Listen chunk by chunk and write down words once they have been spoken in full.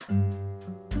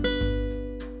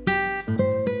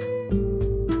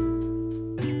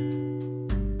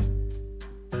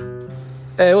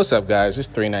Hey, what's up, guys? It's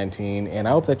 319, and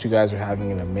I hope that you guys are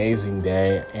having an amazing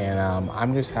day. And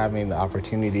I'm just having the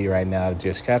opportunity right now to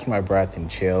just catch my breath and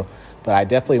chill. But I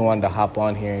definitely wanted to hop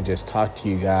on here and just talk to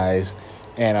you guys.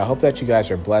 And I hope that you guys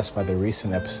are blessed by the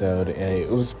recent episode. It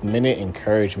was minute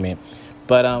encouragement,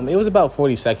 but it was about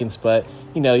 40 seconds. But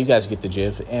you guys get the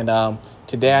gist. And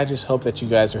today, I just hope that you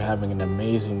guys are having an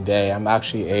amazing day. I'm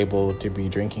actually able to be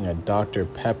drinking a Dr.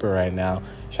 Pepper right now.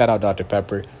 Shout out Dr.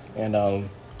 Pepper. And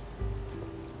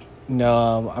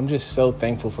I'm just so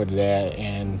thankful for today,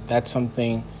 and that's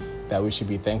something that we should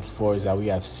be thankful for, is that we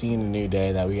have seen a new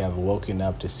day, that we have woken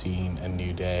up to seeing a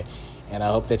new day. And I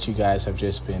hope that you guys have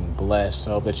just been blessed.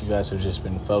 I hope that you guys have just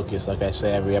been focused, like I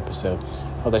say every episode.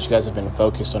 I hope that you guys have been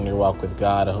focused on your walk with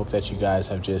God. I hope that you guys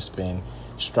have just been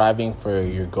striving for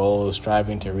your goals,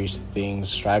 striving to reach things,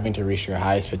 striving to reach your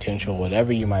highest potential,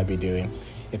 whatever you might be doing.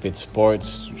 If it's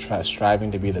sports,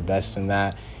 striving to be the best in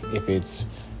that. If it's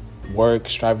work,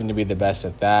 striving to be the best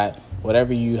at that.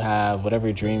 Whatever you have,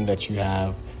 whatever dream that you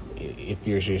have, if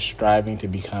you're just striving to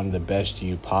become the best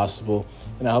you possible.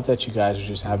 And I hope that you guys are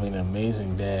just having an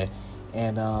amazing day.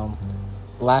 And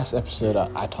last episode,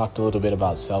 I talked a little bit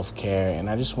about self-care, and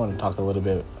I just want to talk a little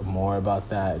bit more about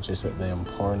that, just the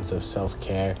importance of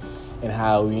self-care and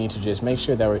how we need to just make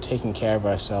sure that we're taking care of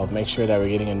ourselves, make sure that we're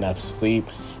getting enough sleep,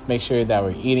 make sure that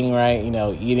we're eating right.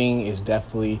 Eating is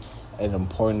definitely an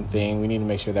important thing. We need to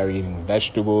make sure that we're eating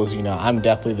vegetables. I'm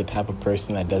definitely the type of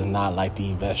person that does not like to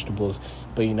eat vegetables,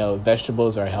 but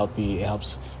vegetables are healthy. It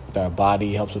helps with our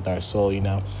body, helps with our soul,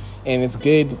 and it's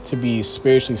good to be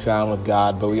spiritually sound with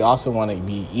God, but we also want to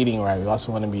be eating right. We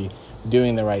also want to be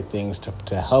doing the right things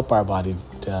to help our body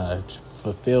to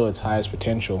fulfill its highest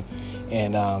potential.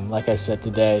 And like I said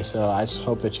today, so I just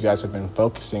hope that you guys have been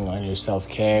focusing on your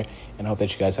self-care, and I hope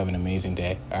that you guys have an amazing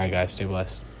day. All right, guys, stay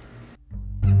blessed.